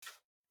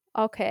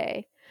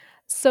Okay.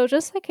 So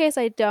just in case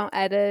I don't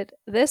edit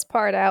this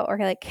part out or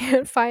like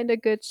can't find a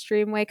good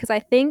stream way, because I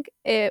think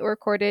it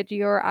recorded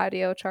your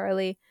audio,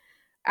 Charlie,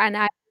 and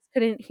I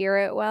couldn't hear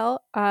it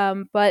well.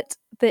 But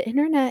the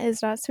internet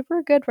is not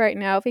super good right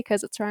now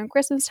because it's around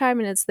Christmas time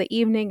and it's the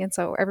evening, and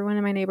so everyone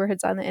in my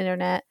neighborhood's on the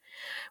internet,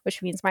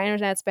 which means my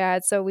internet's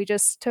bad. So we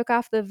just took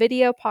off the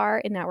video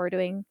part and now we're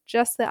doing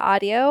just the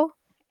audio,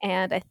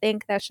 and I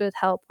think that should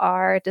help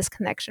our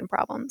disconnection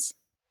problems.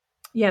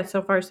 Yeah,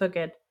 so far so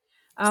good.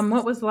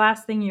 What was the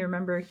last thing you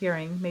remember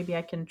hearing? Maybe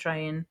I can try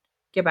and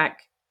get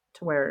back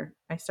to where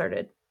I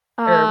started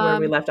or where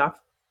we Um, left off.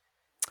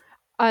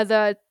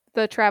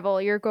 the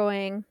travel you're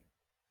going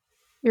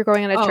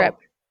on a trip.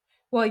 Oh,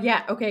 well,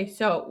 yeah. Okay.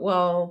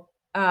 So,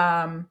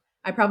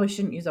 I probably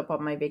shouldn't use up all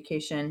my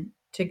vacation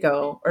to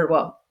go, or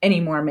well, any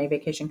more of my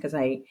vacation because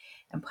I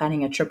am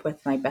planning a trip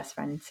with my best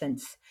friend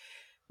since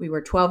we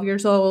were 12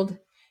 years old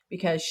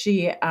because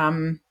she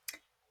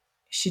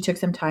took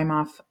some time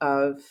off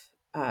of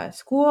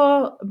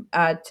school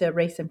to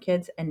raise some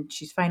kids, and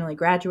she's finally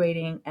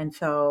graduating, and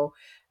so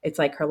it's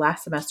like her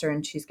last semester,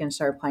 and she's going to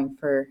start applying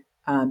for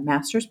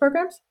master's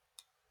programs.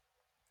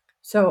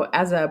 So,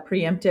 as a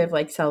preemptive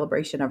like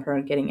celebration of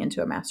her getting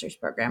into a master's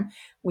program,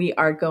 we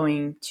are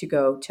going to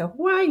go to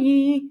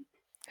Hawaii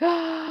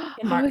How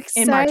In March. But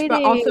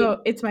exciting.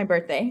 also, it's my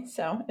birthday,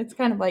 so it's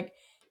kind of like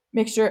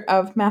mixture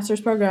of master's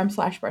program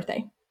slash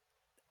birthday.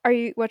 Are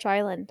you which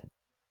island?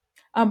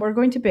 We're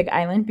going to Big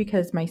Island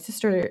because my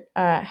sister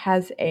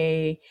has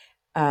a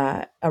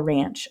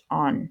ranch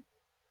on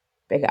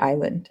Big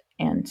Island,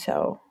 and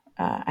so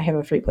I have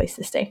a free place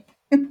to stay.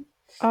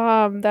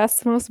 That's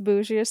the most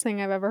bougiest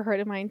thing I've ever heard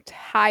in my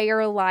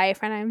entire life,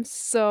 and I'm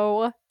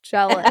so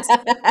jealous.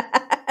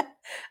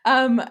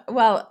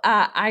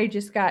 I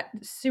just got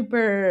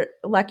super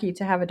lucky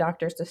to have a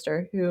doctor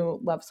sister who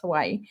loves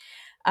Hawaii.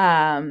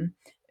 Um,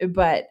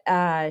 but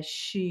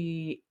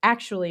she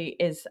actually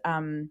is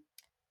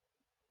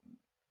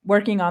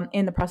working on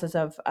in the process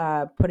of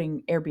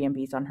putting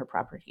Airbnbs on her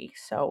property.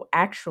 So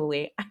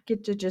actually, I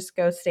get to just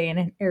go stay in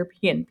an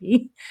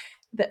Airbnb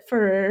that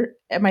for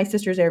at my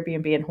sister's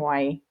Airbnb in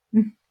Hawaii,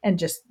 and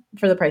just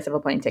for the price of a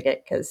plane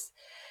ticket because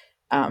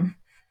um,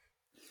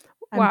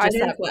 I'm Wow, just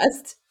that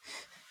blessed.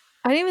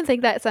 I didn't even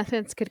think that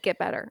sentence could get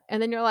better.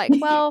 And then you're like,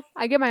 well,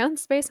 I get my own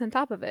space on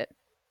top of it.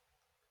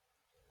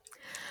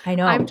 I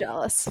I'm know.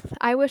 jealous.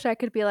 I wish I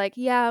could be like,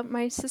 yeah,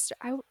 my sister.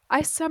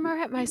 I summer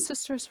at my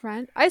sister's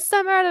ranch. I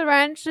summer at a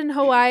ranch in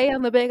Hawaii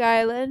on the Big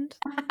Island.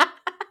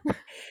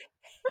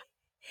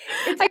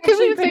 It's I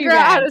couldn't actually even pretty figure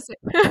out how rad. to say.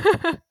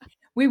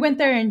 We went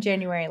there in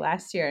January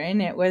last year,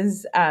 and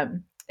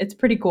it's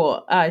pretty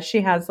cool.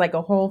 She has like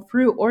a whole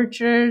fruit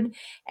orchard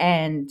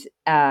and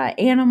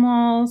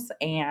animals,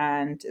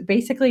 and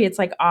basically it's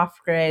like off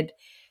grid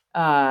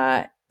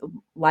uh,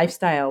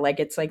 lifestyle. Like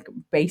it's like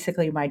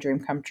basically my dream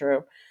come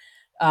true.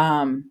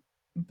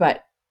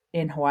 But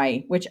in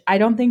Hawaii, which I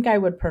don't think I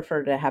would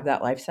prefer to have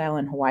that lifestyle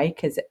in Hawaii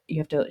because you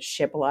have to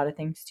ship a lot of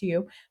things to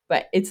you.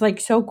 But it's like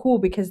so cool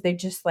because they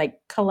just like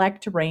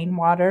collect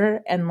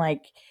rainwater, and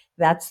like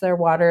that's their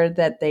water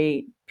that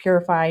they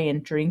purify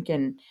and drink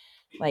and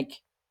like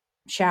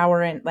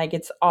shower in. Like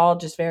it's all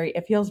just very,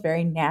 it feels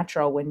very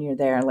natural when you're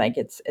there. Like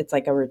it's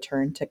like a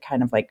return to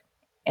kind of like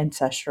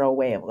ancestral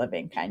way of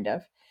living kind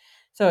of.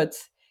 So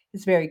it's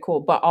very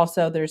cool. But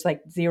also there's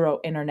like zero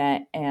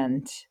internet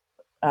and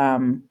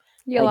um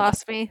You like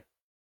lost me.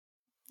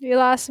 You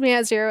lost me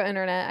at zero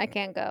internet. I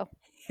can't go.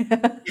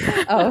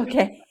 oh,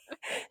 okay.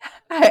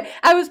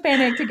 I was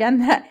panicked again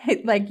that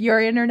like your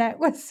internet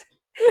was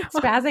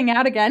spazzing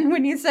out again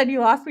when you said you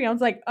lost me. I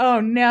was like, oh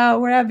no,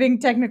 we're having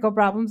technical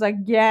problems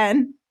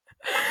again.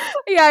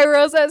 Yeah, I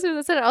rose as soon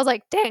as I said it. I was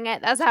like, dang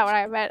it, that's not what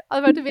I meant. I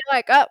was about to be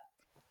like, oh,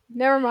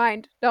 never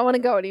mind. Don't want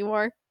to go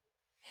anymore.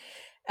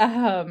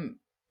 Um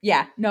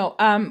yeah, no.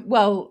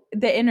 Well,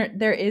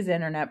 there is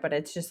internet, but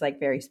it's just like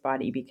very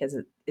spotty because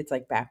it's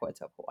like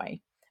backwoods of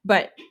Hawaii.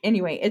 But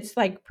anyway, it's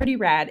like pretty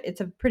rad.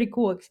 It's a pretty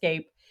cool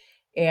escape,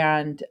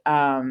 and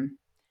I'm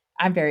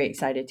very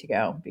excited to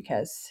go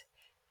because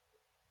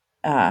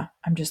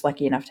I'm just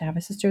lucky enough to have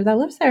a sister that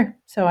lives there,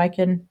 so I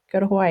can go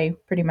to Hawaii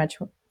pretty much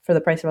for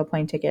the price of a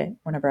plane ticket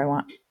whenever I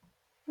want.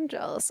 I'm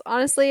jealous.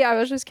 Honestly, I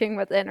was just kidding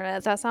with the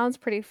internet. That sounds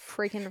pretty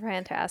freaking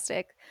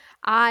fantastic.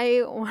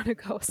 I want to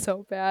go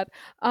so bad.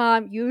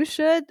 You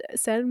should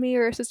send me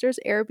your sister's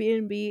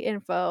Airbnb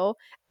info.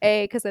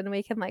 A, because then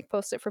we can like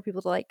post it for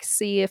people to like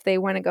see if they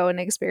want to go and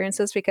experience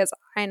this because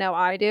I know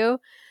I do.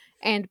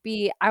 And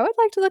B, I would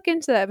like to look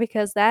into that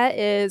because that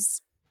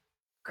is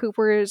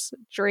Cooper's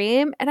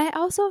dream. And I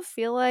also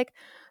feel like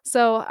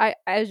so I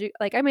as you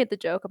like I made the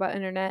joke about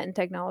internet and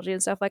technology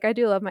and stuff. Like I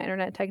do love my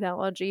internet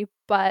technology,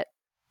 but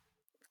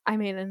I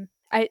mean, and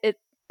I it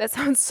that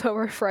sounds so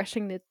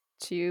refreshing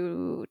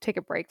to take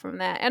a break from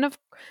that. And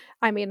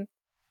I mean,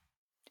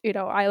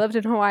 I lived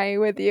in Hawaii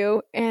with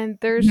you, and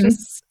there's Mhm.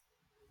 just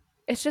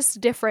it's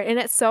just different, and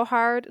it's so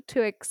hard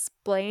to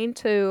explain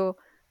to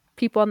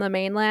people on the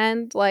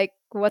mainland like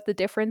what the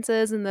difference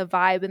is in the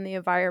vibe and the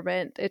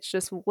environment. It's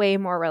just way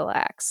more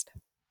relaxed.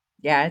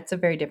 Yeah, it's a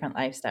very different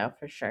lifestyle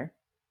for sure.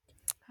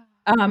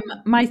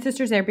 My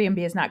sister's Airbnb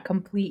is not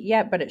complete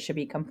yet, but it should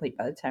be complete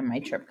by the time my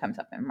trip comes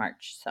up in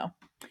March. So,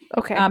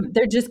 Okay.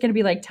 they're just going to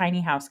be like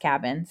tiny house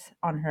cabins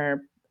on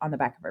the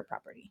back of her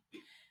property.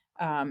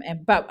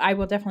 And but I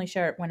will definitely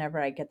share it whenever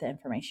I get the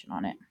information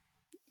on it.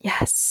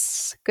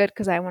 Yes. Good,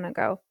 because I want to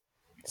go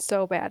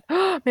so bad.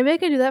 Maybe I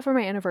can do that for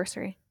my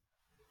anniversary.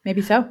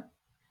 Maybe so.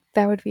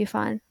 That would be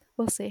fun.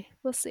 We'll see.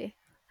 We'll see.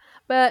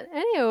 But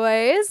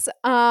anyways,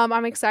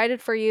 I'm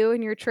excited for you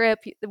and your trip.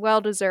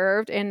 Well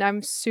deserved, and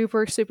I'm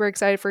super super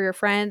excited for your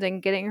friend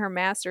and getting her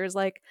masters.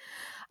 Like,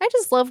 I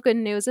just love good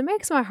news. It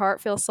makes my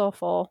heart feel so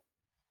full.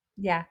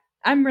 Yeah,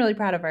 I'm really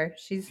proud of her.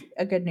 She's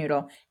a good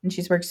noodle, and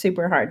she's worked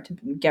super hard to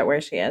get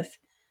where she is.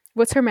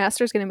 What's her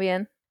masters going to be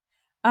in?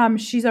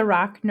 She's a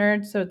rock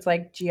nerd, so it's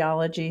like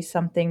geology,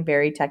 something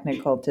very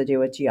technical to do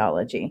with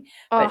geology.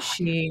 But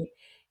Oh,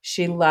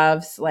 she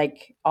loves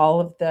like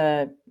all of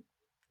the,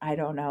 I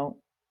don't know,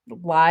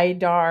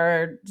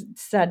 LIDAR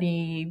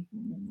study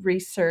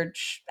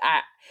research.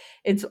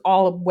 It's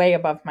all way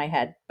above my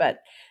head, but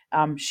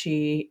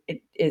she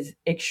is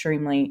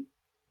extremely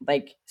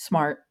like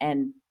smart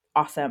and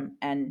awesome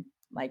and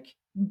like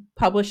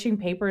publishing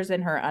papers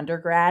in her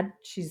undergrad.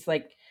 She's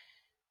like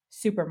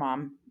super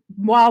mom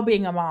while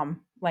being a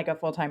mom, like a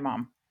full time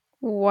mom.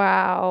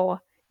 wow.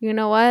 You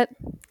know what?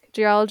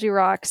 Geology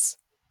rocks.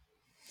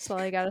 That's all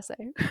I gotta say.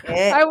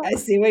 I I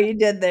see what you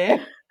did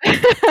there.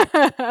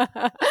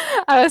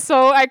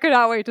 I could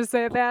not wait to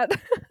say that.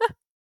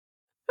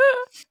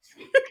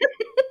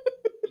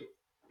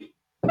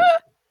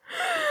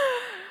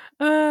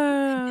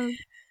 um,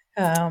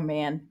 Oh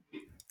man.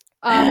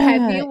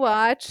 have you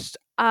watched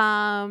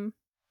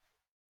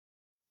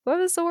what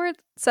was the word?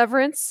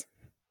 Severance?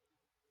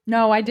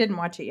 No, I didn't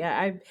watch it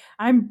yet.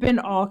 I've been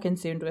all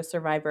consumed with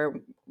Survivor.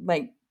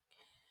 Like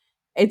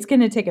it's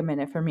gonna take a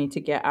minute for me to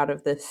get out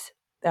of this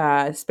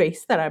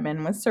space that I'm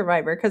in with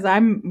Survivor because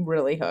I'm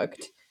really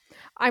hooked.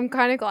 I'm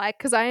kind of glad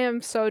because I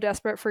am so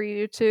desperate for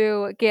you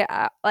to get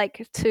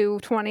like to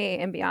 20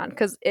 and beyond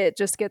because it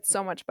just gets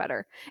so much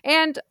better.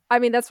 And I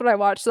mean, that's what I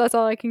watch, so that's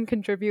all I can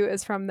contribute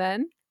is from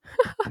then.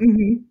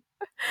 Hmm.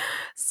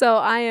 So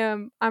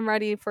I'm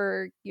ready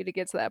for you to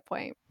get to that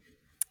point.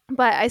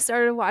 But I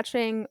started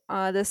watching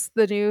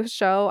the new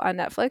show on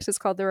Netflix. It's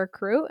called The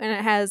Recruit, and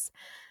it has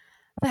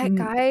that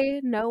guy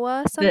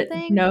Noah The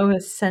something.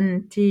 Noah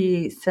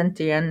Sentient.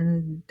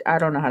 I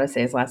don't know how to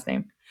say his last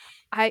name.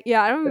 I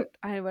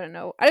wouldn't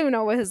know. I don't even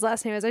know what his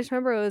last name is. I just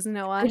remember it was I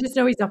Noah. just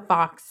know he's a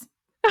fox.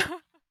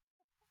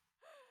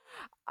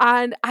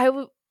 And I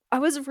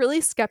was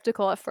really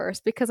skeptical at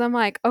first because I'm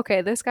like,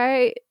 okay, this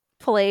guy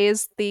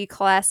plays the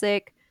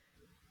classic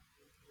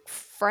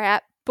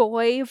frat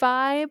boy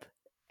vibe,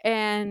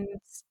 and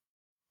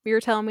you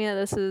were telling me that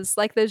this is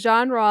like the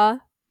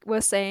genre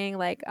was saying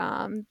like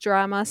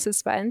drama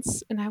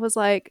suspense, and I was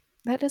like,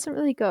 that doesn't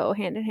really go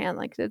hand in hand.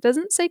 Like it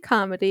doesn't say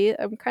comedy.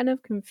 I'm kind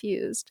of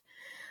confused.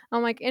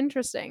 I'm like,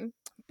 interesting.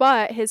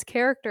 But his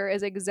character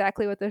is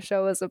exactly what the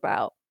show is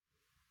about.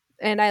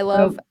 And I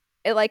love So,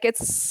 it. Like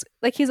it's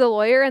like he's a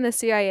lawyer in the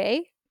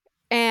CIA,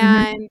 mhm.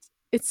 and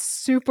it's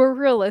super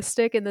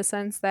realistic in the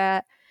sense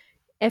that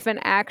if an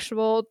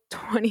actual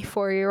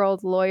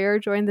 24-year-old lawyer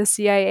joined the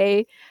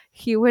CIA,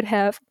 he would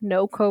have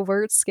no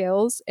covert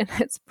skills, and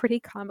it's pretty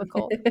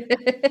comical.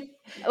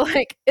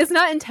 Like it's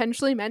not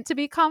intentionally meant to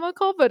be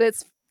comical, but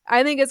it's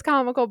I think it's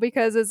comical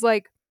because it's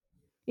like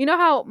you know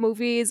how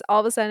movies all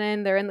of a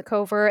sudden they're in the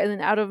covert and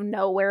then out of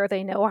nowhere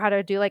they know how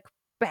to do like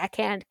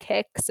backhand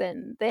kicks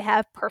and they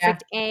have Yeah.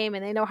 perfect aim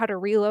and they know how to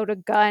reload a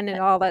gun and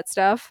all that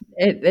stuff.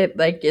 It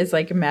like is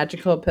like a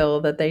magical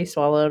pill that they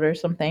swallowed or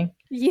something.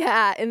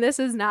 Yeah, and this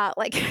is not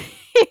like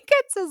he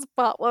gets his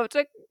butt whooped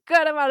a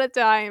good amount of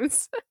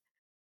times.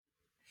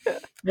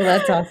 Well,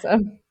 that's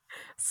awesome.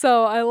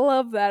 So I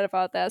love that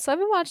about that. So I've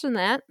been watching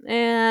that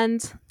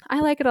and I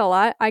like it a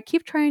lot. I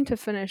keep trying to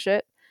finish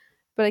it,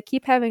 but I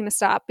keep having to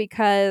stop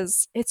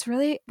because it's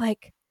really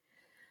like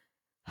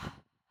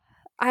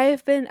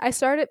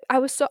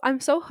I'm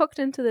so hooked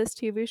into this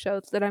TV show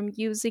that I'm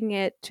using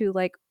it to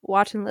like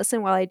watch and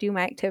listen while I do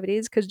my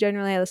activities because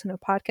generally I listen to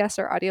podcasts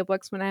or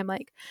audiobooks when I'm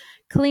like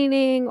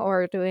cleaning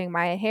or doing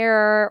my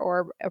hair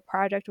or a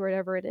project or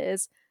whatever it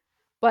is.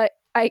 But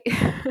I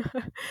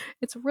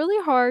it's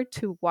really hard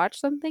to watch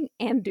something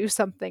and do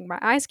something. My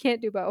eyes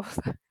can't do both.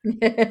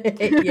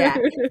 Yeah.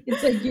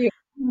 It's like you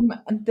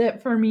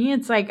that for me,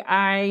 it's like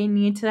I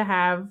need to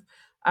have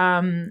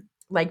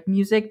like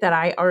music that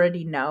I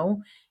already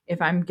know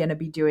if I'm gonna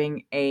be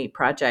doing a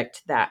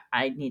project that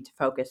I need to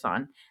focus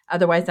on.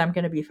 Otherwise, I'm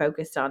gonna be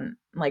focused on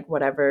like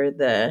whatever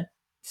the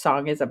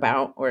song is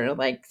about or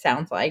like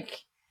sounds like.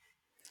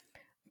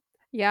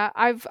 Yeah,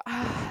 I'm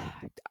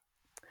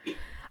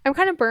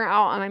kind of burnt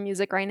out on my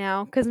music right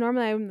now because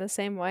normally I'm the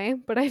same way,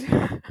 but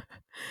I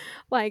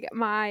like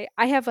my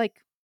I have like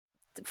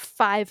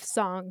 5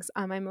 songs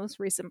on my most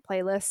recent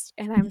playlist,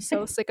 and I'm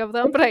so sick of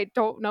them, but I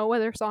don't know what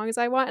other songs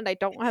I want, and I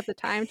don't have the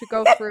time to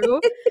go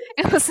through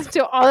and listen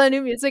to all the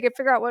new music and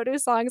figure out what new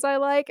songs I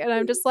like, and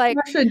I'm just like,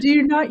 Sasha, do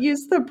you not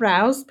use the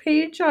browse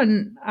page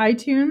on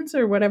iTunes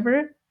or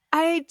whatever?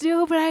 I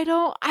do, but I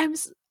don't.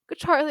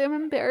 Charlie, I'm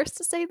embarrassed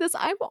to say this.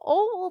 I'm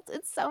old.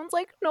 It sounds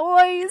like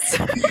noise.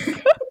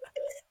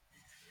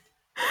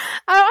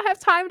 I don't have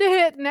time to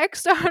hit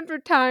next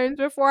 100 times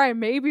before I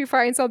maybe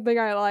find something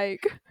I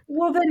like.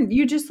 Well, then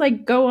you just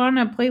like go on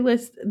a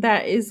playlist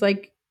that is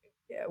like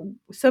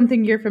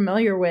something you're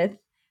familiar with,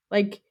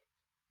 like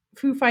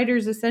Foo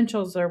Fighters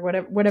Essentials or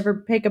whatever,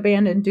 pick a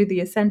band and do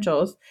the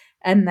essentials,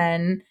 and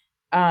then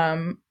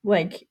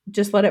like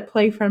just let it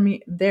play from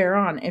there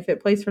on. If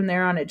it plays from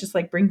there on, it just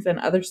like brings in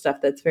other stuff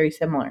that's very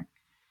similar.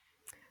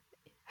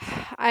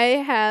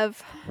 I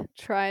have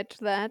tried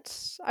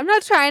that. I'm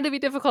not trying to be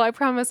difficult, I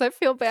promise. I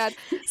feel bad.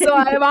 So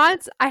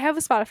I have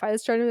a Spotify.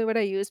 That's generally what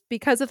I use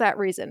because of that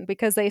reason,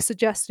 because they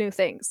suggest new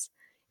things.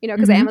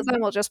 Because Mhm. Amazon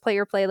will just play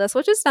your playlist,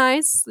 which is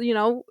nice.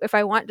 If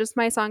I want just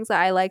my songs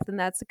that I like, then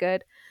that's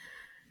good.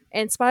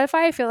 And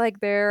Spotify, I feel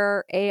like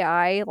their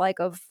AI, like,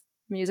 of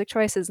music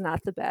choice is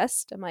not the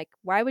best. I'm like,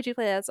 why would you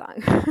play that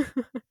song?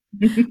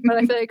 But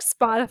I feel like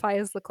Spotify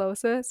is the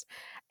closest.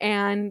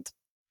 And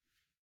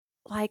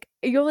like,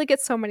 you only get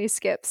so many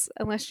skips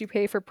unless you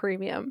pay for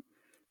premium.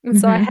 And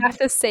so I Mhm. have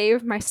to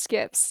save my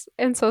skips.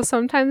 And so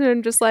sometimes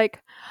I'm just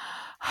like,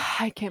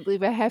 I can't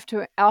believe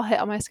I'll hit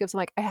all my skips. I'm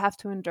like, I have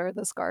to endure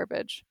this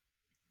garbage.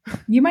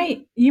 You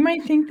might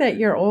think that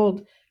you're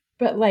old,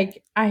 but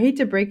like I hate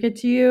to break it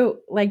to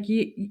you, like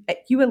you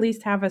at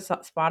least have a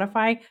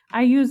Spotify.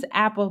 I use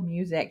Apple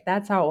Music.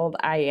 That's how old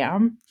I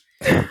am.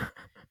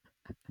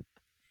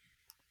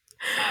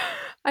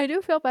 I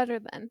do feel better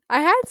then.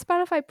 I had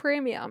Spotify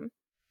Premium,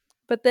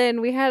 but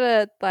then we had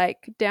to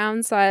like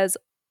downsize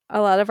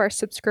a lot of our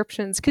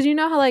subscriptions because you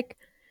know how like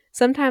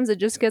sometimes it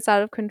just gets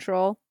out of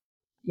control.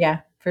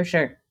 Yeah, for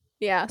sure.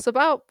 Yeah, so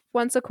about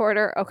once a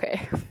quarter,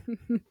 okay.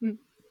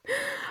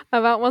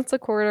 About once a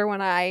quarter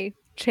when I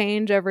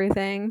change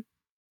everything,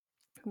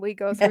 we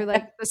go through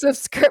like the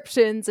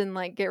subscriptions and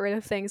like get rid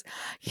of things.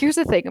 Here's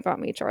the thing about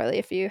me, Charlie,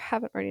 if you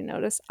haven't already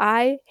noticed,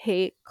 I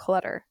hate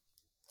clutter.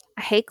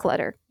 I hate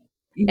clutter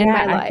in Yeah,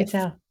 my I could life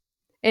tell.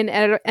 in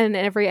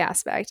every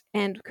aspect.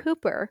 And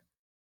Cooper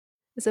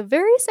is a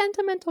very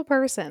sentimental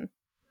person.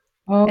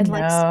 Oh And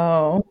like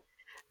no.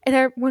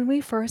 when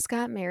we first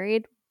got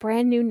married,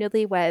 brand new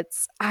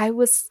newlyweds,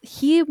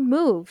 he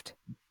moved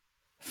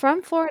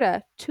from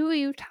Florida to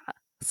Utah.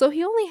 So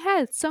he only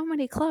had so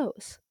many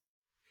clothes.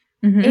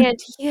 And Mhm.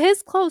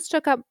 his clothes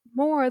took up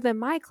more than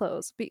my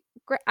clothes.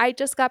 I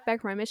just got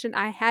back from my mission.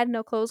 I had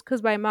no clothes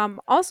because my mom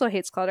also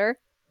hates clutter.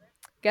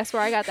 Guess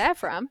where I got that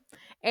from?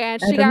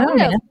 And I she don't got know,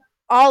 rid man. of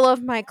all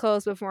of my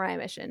clothes before my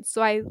mission.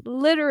 So I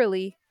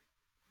literally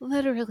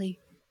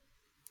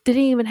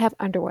didn't even have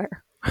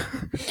underwear.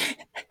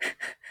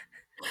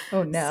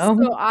 Oh So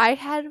no. I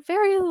had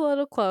very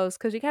little clothes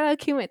because you gotta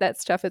accumulate that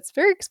stuff. It's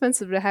very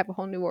expensive to have a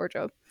whole new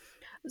wardrobe.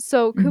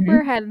 So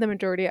Cooper Mhm. had the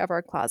majority of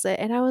our closet,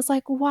 and I was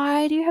like,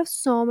 "Why do you have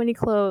so many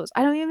clothes?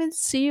 I don't even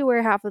see you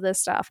wear half of this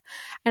stuff."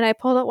 And I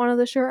pulled out one of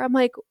the shirt. I'm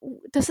like,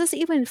 "Does this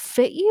even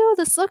fit you?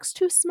 This looks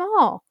too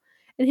small."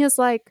 And he was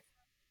like,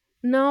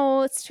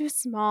 "No, it's too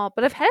small,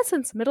 but I've had it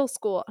since middle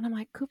school." And I'm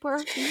like,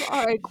 "Cooper, you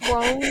are a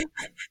grown,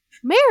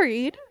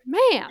 married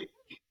man,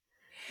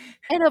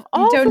 and of You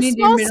all don't the need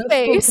your small middle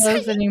school space,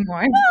 clothes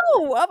anymore.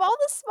 no, of all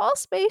the small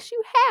space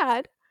you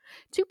had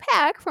to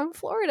pack from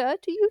Florida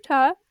to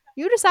Utah,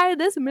 you decided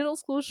this middle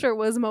school shirt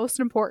was most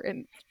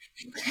important."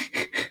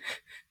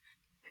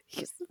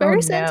 He's Oh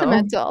very no.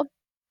 sentimental,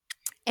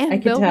 I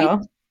and could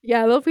tell.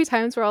 there'll be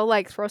times where I'll,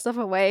 like, throw stuff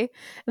away,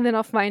 and then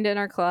I'll find it in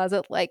our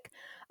closet, like,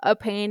 a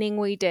painting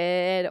we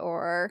did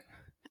or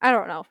I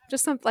don't know,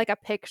 just like, a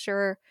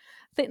picture.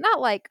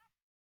 Not, like,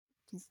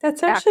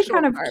 That's actually actual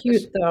kind of garbage.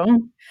 cute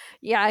though.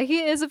 Yeah, he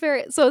is a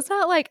very so it's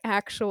not, like,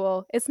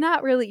 actual it's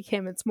not really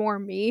him, it's more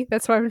me.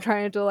 That's what I'm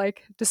trying to,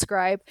 like,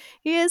 describe.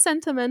 He is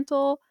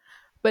sentimental,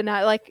 but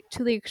not, like,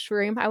 to the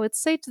extreme. I would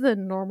say to the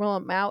normal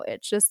amount,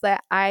 it's just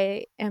that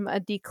I am a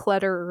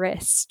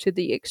declutterist to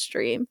the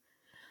extreme.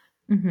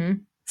 Mhm.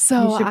 You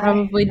So should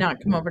probably not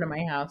come over to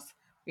my house.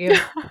 We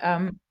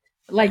have,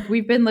 like,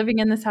 we've been living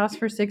in this house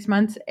for 6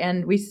 months,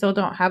 and we still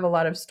don't have a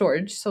lot of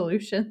storage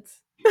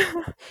solutions.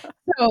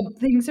 So,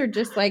 things are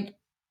just, like,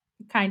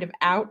 kind of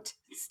out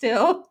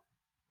still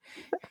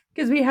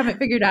because we haven't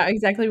figured out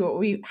exactly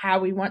how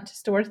we want to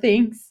store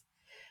things,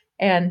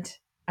 and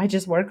I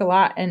just work a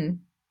lot, and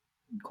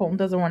Colton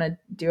doesn't wanna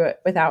do it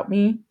without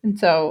me, and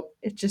so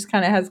it just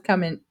kinda has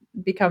come and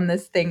become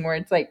this thing where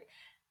it's like,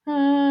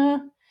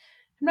 I'm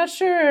not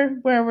sure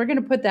where we're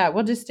gonna put that.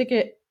 We'll just stick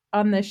it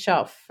on this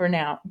shelf for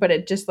now." But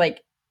it just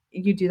like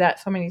you do that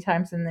so many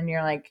times and then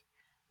you're like,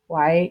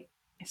 why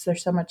is there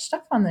so much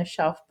stuff on this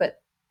shelf?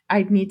 But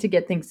I need to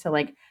get things to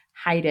like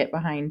hide it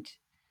behind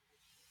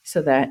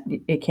so that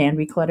it can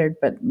be cluttered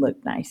but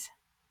look nice.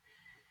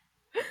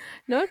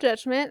 No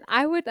judgment.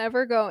 I would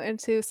never go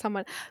into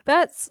someone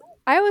that's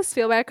I always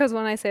feel bad because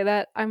when I say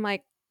that, I'm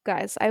like,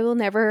 guys, I will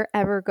never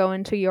ever go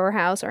into your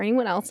house or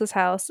anyone else's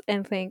house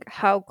and think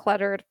how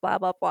cluttered, blah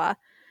blah blah.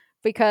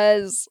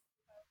 Because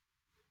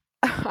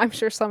I'm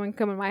sure someone can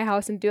come in my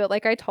house and do it.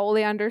 Like I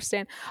totally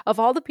understand. Of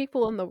all the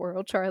people in the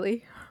world,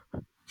 Charlie,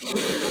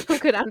 who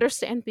could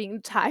understand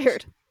being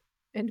tired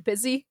and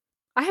busy,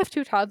 I have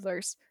two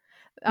toddlers.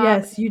 Um,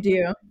 Yes, you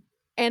do.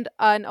 and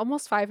an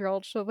almost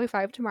 5-year-old. She'll be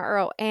 5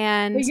 tomorrow. But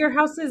And your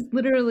house is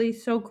literally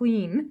so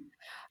clean.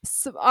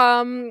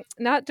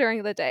 not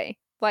during the day.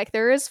 Like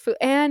there is food,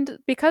 and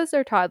because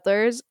they're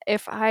toddlers,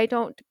 if I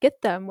don't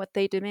get them what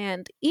they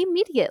demand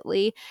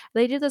immediately,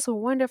 they do this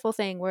wonderful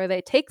thing where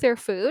they take their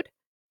food,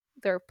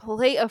 their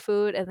plate of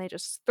food, and they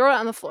just throw it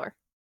on the floor,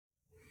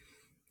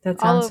 That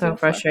all sounds over so the floor.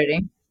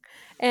 frustrating.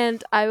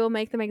 And I will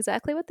make them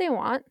exactly what they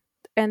want,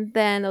 and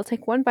then they'll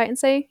take one bite and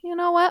say, "You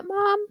know what,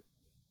 mom?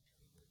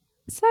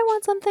 So I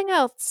want something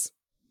else.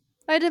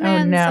 I Oh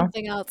demand no.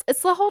 something else."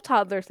 It's the whole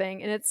toddler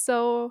thing, and it's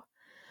so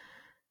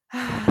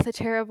the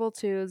terrible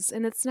twos.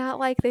 And it's not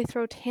like they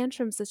throw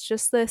tantrums. It's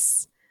just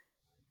this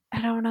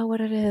I don't know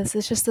what it is.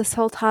 It's just this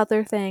whole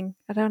toddler thing.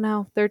 I don't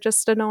know. They're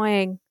just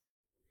annoying.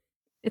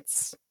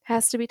 It's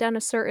has to be done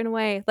a certain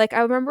way. Like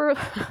I remember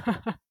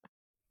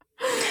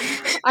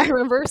I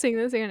remember seeing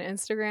this thing on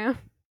Instagram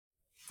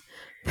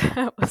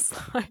that was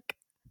like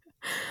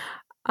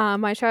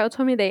my child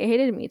told me they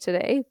hated me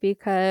today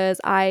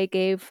because I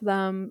gave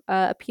them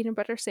a peanut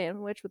butter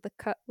sandwich with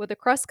the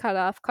crust cut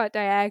off, cut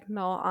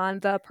diagonal on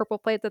the purple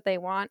plate that they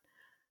want,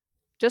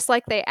 just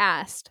like they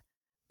asked.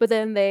 But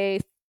then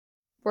they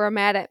were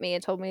mad at me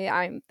and told me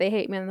they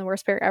hate me in the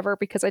worst pair ever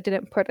because I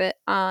didn't put it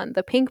on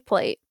the pink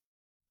plate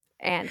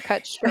and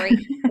cut straight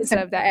instead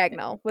of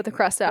diagonal with the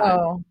crust on.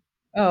 Oh.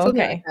 Oh, Something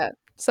like okay. that.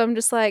 So I'm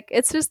just like,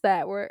 it's just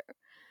that we're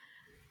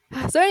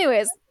so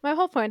anyways, my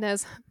whole point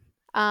is,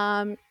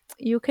 um,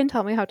 you can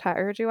tell me how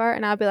tired you are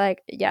and I'll be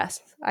like, yes,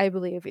 I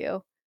believe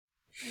you.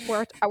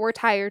 We're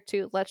tired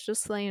too. Let's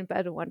just lay in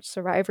bed and watch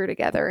Survivor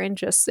together and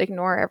just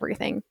ignore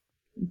everything.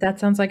 That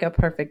sounds like a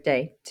perfect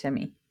day to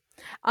me.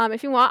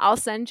 If you want, I'll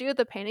send you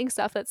the painting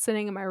stuff that's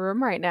sitting in my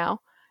room right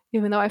now,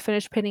 even though I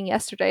finished painting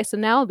yesterday. So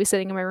now I'll be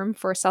sitting in my room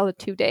for a solid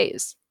 2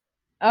 days.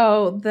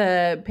 Oh,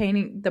 the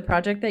painting, the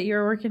project that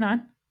you're working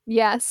on?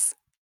 Yes.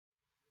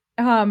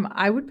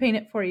 I would paint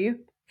it for you.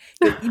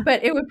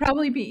 But it would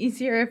probably be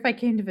easier if I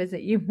came to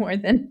visit you more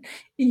than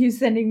you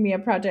sending me a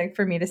project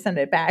for me to send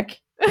it back.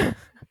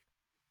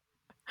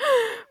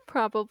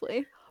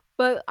 Probably.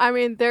 But I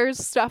mean,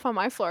 there's stuff on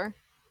my floor.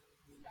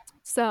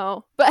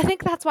 So, but I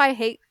think that's why I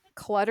hate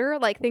clutter,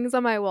 like things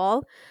on my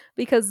wall,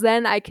 because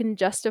then I can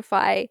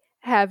justify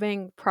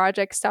having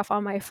project stuff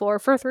on my floor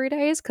for 3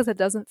 days because it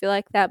doesn't feel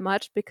like that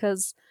much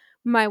because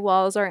my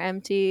walls are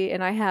empty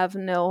and I have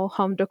no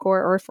home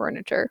decor or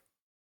furniture,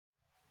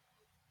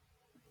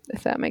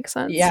 if that makes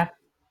sense. Yeah.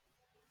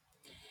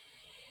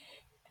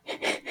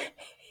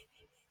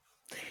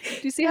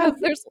 Do you see how Um,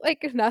 there's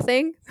like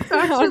nothing?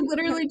 Sasha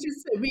literally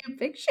just sent me a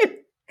picture.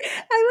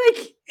 I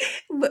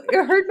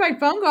heard my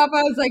phone go off.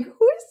 I was like,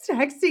 "Who is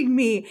texting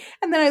me?"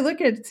 And then I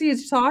look at see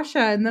it's Sasha,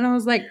 and then I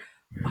was like,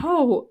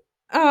 "Oh,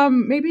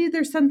 maybe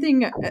there's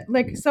something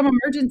like some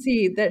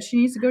emergency that she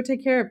needs to go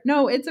take care of."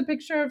 No, it's a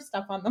picture of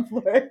stuff on the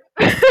floor.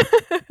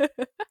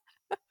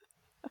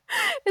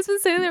 It's been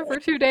sitting there for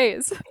 2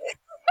 days.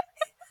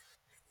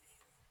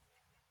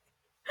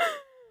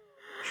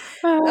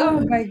 Oh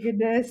Uh, my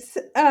goodness.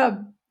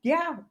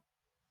 Yeah.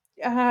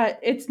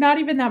 It's not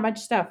even that much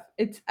stuff.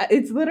 It's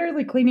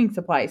literally cleaning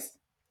supplies.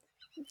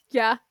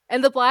 yeah,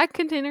 and the black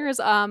container is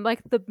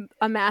like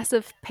a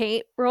massive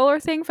paint roller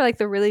thing for like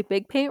the really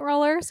big paint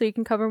roller, so you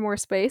can cover more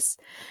space.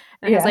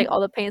 And it has Yeah. like all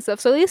the paint stuff.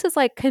 So at least it's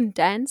like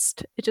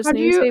condensed. It just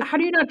needs to How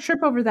do you not trip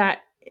over that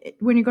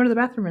when you go to the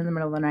bathroom in the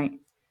middle of the night?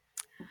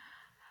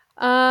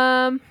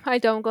 I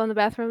don't go in the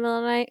bathroom in the middle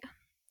of the night.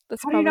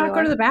 That's How do you probably not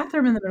go to why. the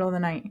bathroom in the middle of the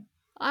night?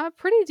 I'm a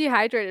pretty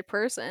dehydrated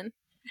person.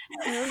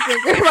 I don't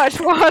drink very much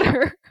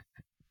water.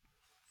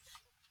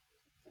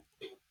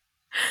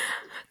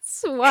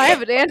 So why I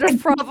have a dandruff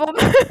problem.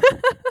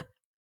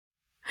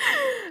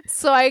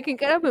 So I can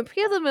get up and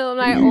pee in the middle of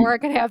the night or I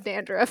can have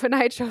dandruff and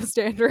I chose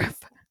dandruff.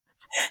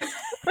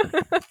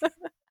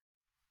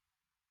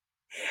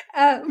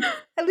 Um,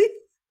 at least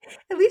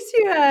at least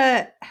you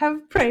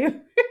have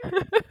prayer.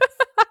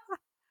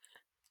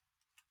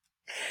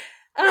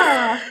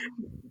 Uh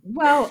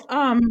well,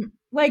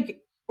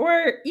 like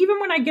or even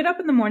when I get up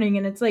in the morning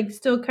and it's like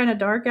still kind of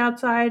dark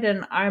outside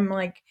and I'm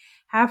like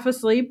half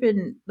asleep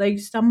and like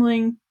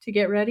stumbling to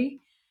get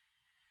ready,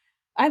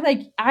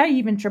 I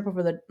even trip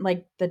over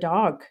the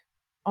dog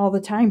all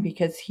the time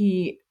because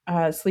he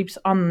sleeps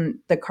on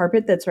the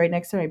carpet that's right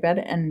next to my bed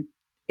and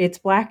it's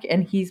black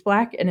and he's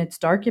black and it's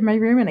dark in my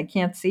room and I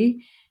can't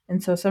see.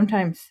 And so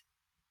sometimes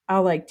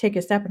I'll like take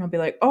a step and I'll be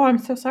like, "Oh, I'm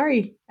so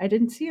sorry. I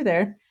didn't see you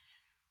there."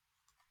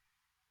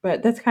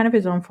 But that's kind of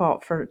his own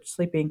fault for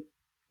sleeping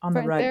on the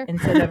Right rug there.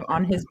 instead of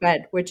on his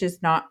bed, which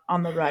is not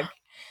on the rug.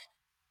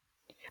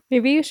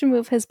 Maybe you should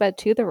move his bed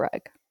to the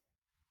rug.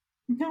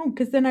 No,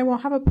 because then I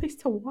won't have a place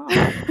to walk.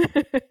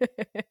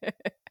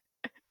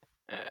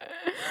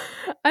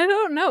 I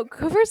don't know.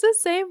 Cooper's the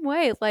same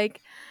way.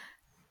 Like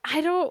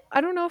I don't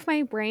know if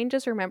my brain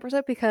just remembers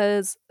it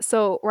because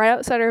so right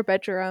outside our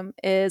bedroom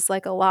is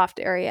like a loft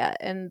area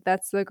and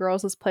that's the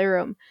girls'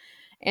 playroom.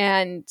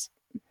 And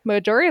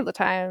majority of the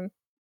time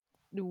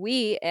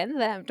we and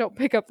them don't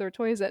pick up their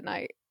toys at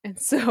night. And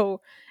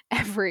so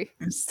every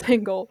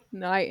single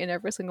night and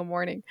every single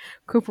morning,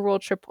 Cooper will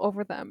trip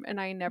over them, and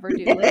I never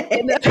do. Like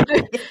in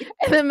the,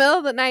 in the middle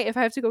of the night, if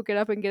I have to go get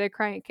up and get a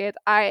crying kid,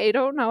 I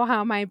don't know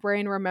how my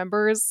brain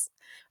remembers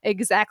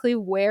exactly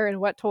where and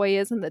what toy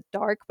is in the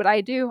dark, but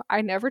I do.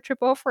 I never trip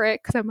over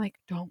it because I'm like,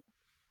 don't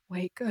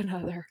wake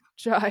another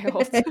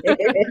child.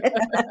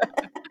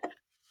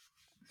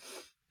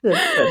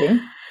 That's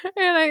funny.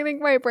 And I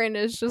think my brain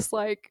is just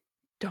like,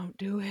 don't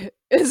do it.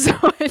 And so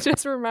I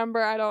just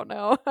remember, I don't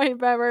know. I've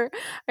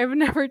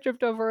never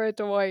tripped over a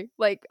toy.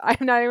 Like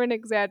I'm not even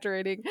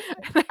exaggerating.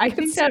 And I I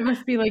could think that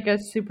must be like a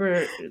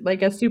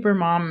super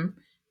mom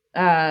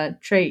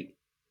trait.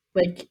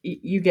 Like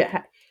you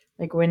get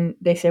like when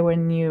they say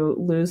when you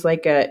lose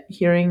like a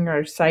hearing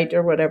or sight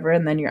or whatever,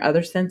 and then your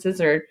other senses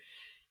are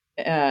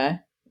uh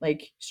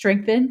like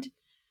strengthened.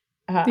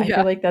 I yeah,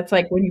 feel like that's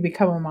like when you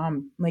become a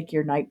mom, like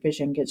your night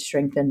vision gets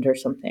strengthened or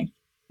something.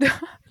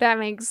 that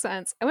makes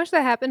sense. I wish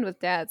that happened with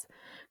dads.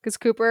 Because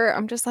Cooper,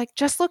 I'm just like,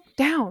 just look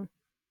down.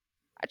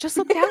 Just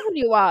look down when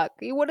you walk.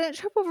 You wouldn't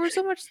trip over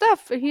so much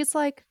stuff. And he's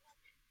like,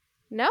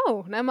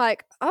 no. And I'm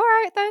like, all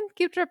right then,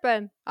 keep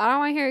tripping. I don't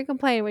want to hear you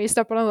complain when you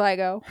step on a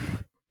Lego.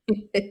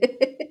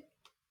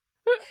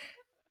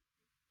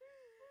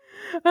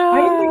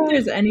 I don't think Ah.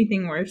 there's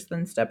anything worse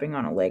than stepping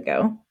on a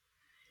Lego.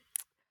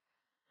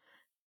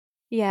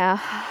 Yeah,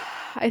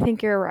 I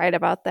think you're right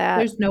about that.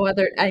 There's no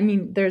other I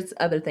mean, there's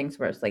other things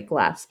worse, like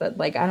glass, but,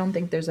 like, I don't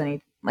think there's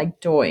any like,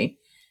 toy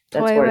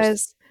that's Toy worse.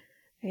 was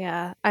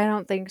yeah, I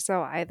don't think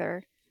so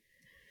either.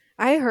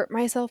 I hurt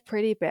myself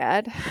pretty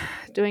bad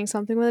doing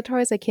something with the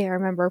toys, I can't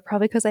remember,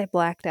 probably because I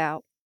blacked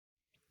out.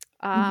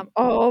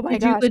 Oh my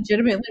Did you gosh.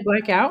 legitimately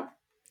black out?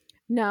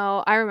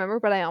 No, I remember,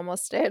 but I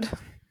almost did.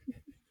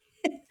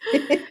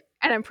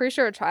 And I'm pretty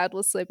sure a child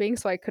was sleeping,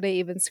 so I couldn't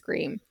even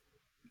scream.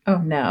 Oh,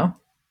 no.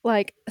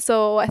 Like,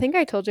 so I think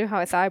I told you how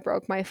I thought I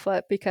broke my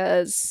foot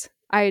because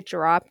I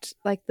dropped,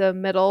 like, the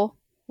middle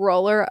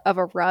roller of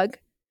a rug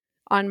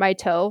on my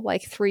toe,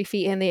 like 3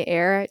 feet in the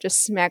air. I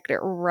just smacked it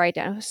right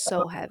down. It was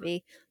so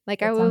heavy.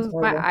 Like I That sounds was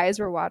my horrible. eyes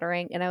were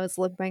watering and I was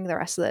limping the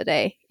rest of the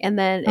day. And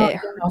then Oh, it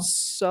hurt no.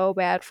 so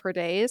bad for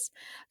days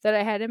that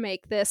I had to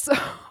make this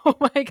oh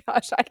my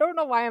gosh, I don't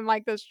know why I'm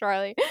like this,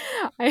 Charlie.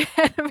 I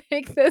had to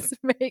make this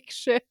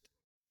makeshift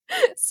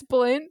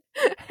splint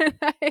and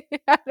I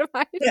had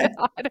my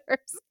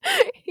daughters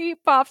eat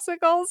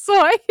popsicles so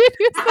I could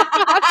use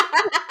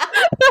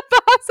the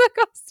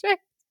popsicle stick.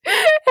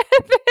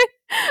 And then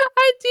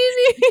I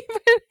didn't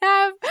even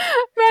have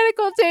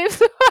medical tape,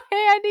 so I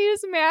had to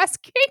use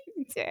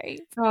masking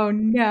tape. Oh,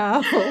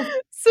 no.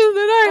 So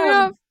then I Oh,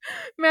 have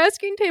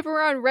masking tape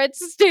around red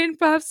stained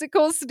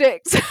popsicle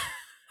sticks.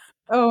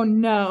 oh,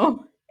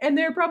 no. And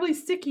they're probably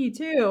sticky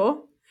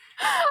too.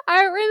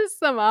 I rinsed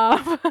them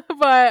off,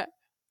 but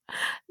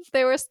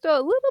they were still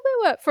a little bit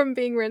wet from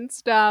being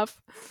rinsed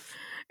off.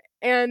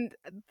 And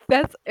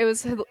it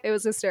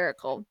was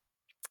hysterical.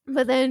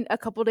 But then a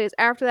couple days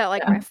after that,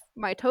 like Yeah.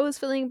 my toe is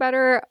feeling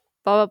better,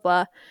 blah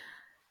blah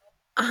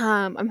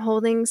blah. I'm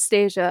holding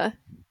Stasia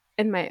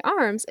in my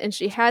arms, and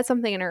she had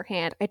something in her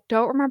hand. I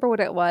don't remember what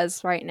it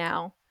was right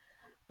now,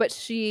 but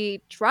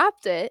she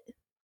dropped it,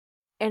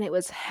 and it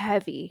was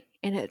heavy,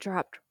 and it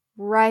dropped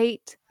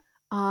right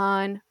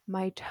on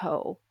my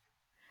toe.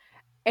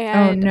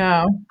 Oh, And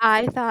no.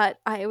 I thought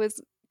I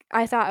was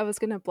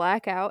gonna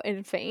black out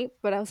and faint,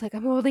 but I was like,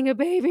 I'm holding a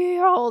baby,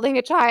 I'm holding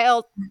a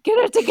child, get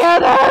it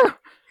together.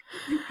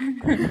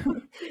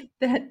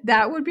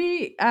 That would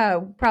be,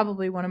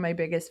 probably one of my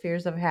biggest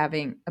fears of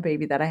having a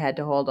baby that I had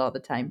to hold all the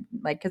time,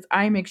 like, because 'cause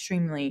I'm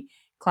extremely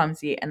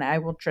clumsy and I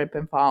will trip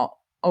and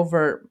fall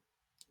over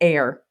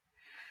air,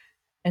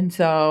 and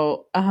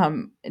so,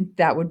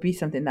 that would be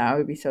something that I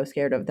would be so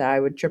scared of, that I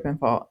would trip and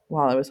fall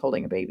while I was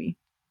holding a baby.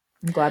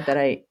 I'm glad that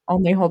I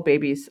only hold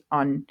babies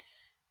on,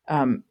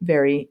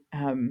 very,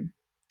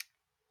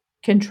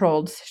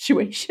 controlled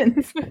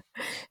situations.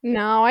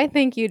 No, I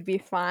think you'd be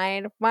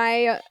fine.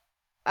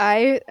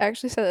 I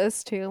actually said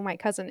this to my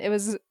cousin. It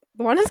was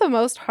one of the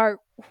most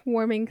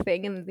heartwarming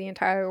thing in the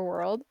entire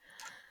world.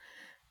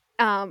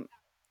 Um,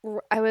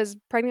 I was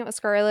pregnant with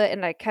Scarlett,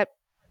 and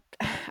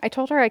I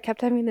told her I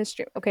kept having this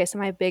dream. Okay, so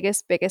my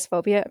biggest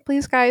phobia.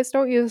 Please, guys,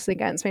 don't use this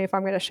against me if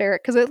I'm going to share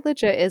it because it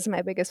legit is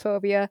my biggest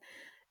phobia.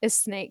 Is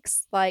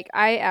snakes. Like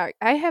I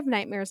have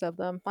nightmares of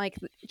them. Like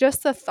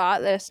just the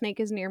thought that a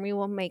snake is near me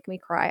will make me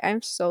cry.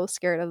 I'm so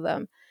scared of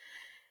them.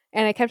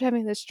 And I kept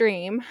having this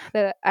dream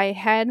that I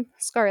had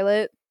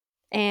Scarlett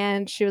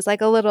and she was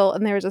like a little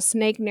and there was a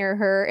snake near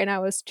her and I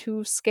was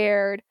too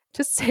scared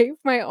to save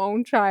my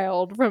own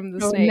child from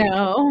the Oh, snake.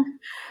 no.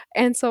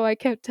 And so I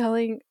didn't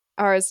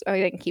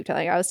keep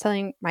telling, I was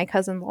telling my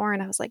cousin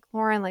Lauren, I was like,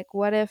 Lauren, like,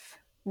 what if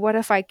What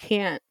if I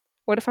can't?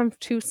 What if I'm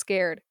too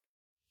scared?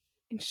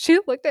 And she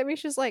looked at me,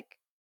 she's like,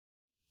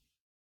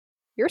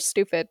 "You're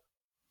stupid.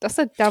 That's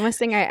the dumbest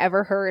thing I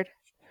ever heard."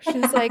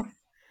 She's like,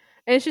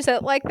 and she said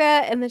it like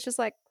that, and then she's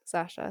like,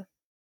 "Sasha,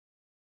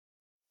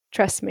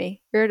 trust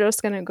me. You're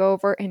just gonna go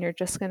over and you're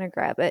just gonna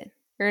grab it.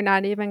 You're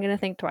not even gonna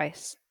think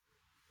twice."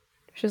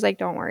 She's like,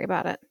 "Don't worry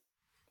about it."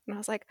 And I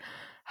was like,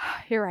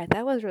 "You're right.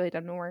 That was really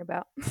dumb to worry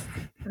about."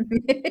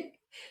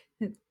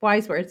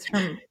 Wise words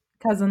from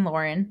cousin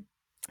Lauren.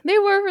 They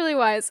were really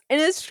wise,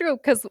 and it's true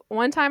because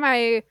one time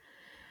I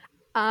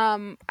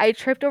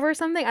tripped over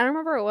something. I don't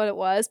remember what it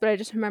was, but I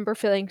just remember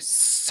feeling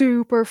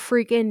super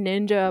freaking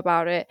ninja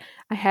about it.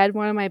 I had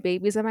one of my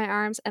babies in my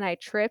arms and I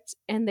tripped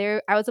and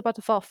there I was about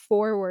to fall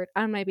forward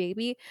on my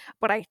baby,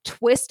 but I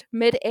twist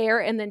midair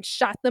and then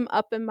shot them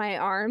up in my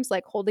arms,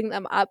 like holding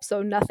them up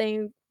so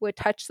nothing would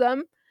touch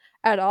them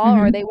at all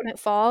or they Mhm. wouldn't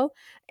fall.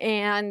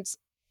 And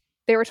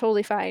they were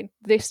totally fine.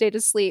 They stayed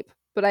asleep,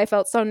 but I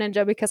felt so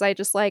ninja because I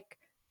just like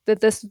did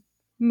this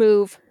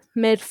move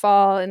mid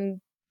fall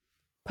and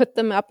put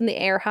them up in the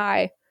air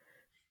high.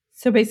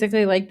 So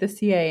basically, like the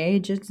CIA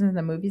agents in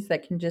the movies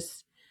that can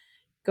just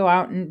go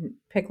out and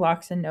pick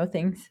locks and know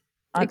things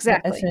as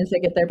Exactly. soon as they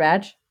get their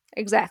badge.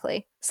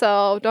 Exactly.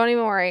 So don't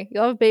even worry.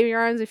 You'll have baby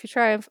arms if you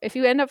try. If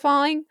you end up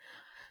falling,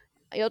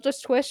 you'll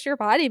just twist your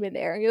body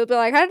midair. You'll be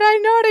like, "How did I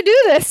know how to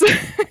do this?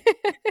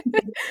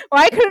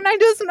 Why couldn't I do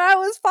this when I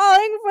was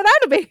falling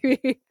without a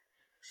baby?"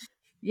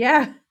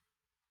 Yeah.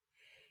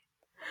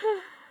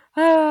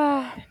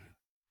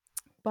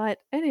 But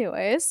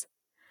anyways, Do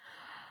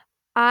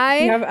you I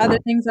have other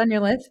things on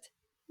your list?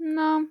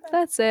 no,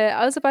 that's it.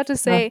 I was about to No.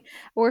 say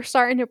we're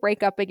starting to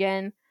break up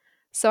again.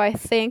 So I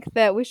think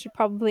that we should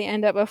probably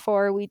end up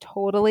before we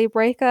totally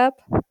break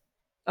up.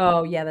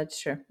 Oh, yeah, that's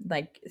true.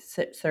 Like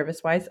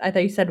service wise, I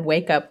thought you said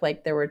wake up,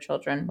 like there were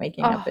children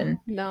waking up Oh, and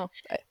no.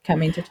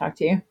 coming to talk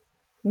to you.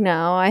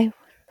 No,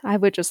 I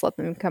would just let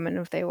them come in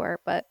if they were,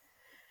 but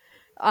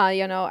I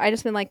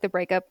just been like the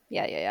breakup.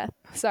 Yeah, yeah, yeah.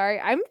 Sorry,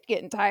 I'm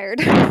getting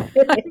tired. I'm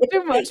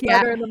too much Yeah.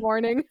 better in the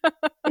morning.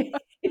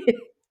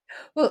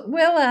 Well,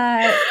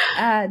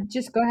 we'll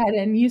just go ahead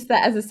and use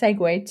that as a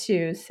segue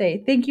to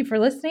say thank you for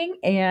listening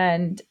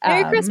and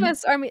Merry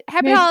Christmas. I mean,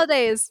 happy Merry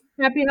holidays.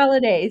 happy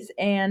holidays.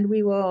 And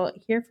we will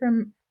hear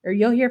from, or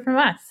you'll hear from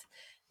us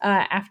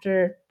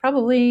after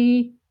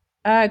probably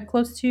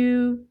close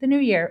to the new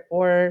year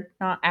or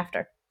not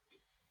after.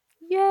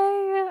 Yay.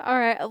 All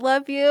right. I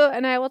love you,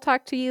 and I will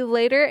talk to you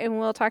later, and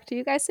we'll talk to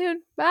you guys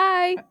soon.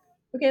 Bye.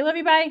 Okay, love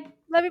you. Bye.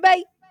 Love you.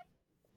 Bye.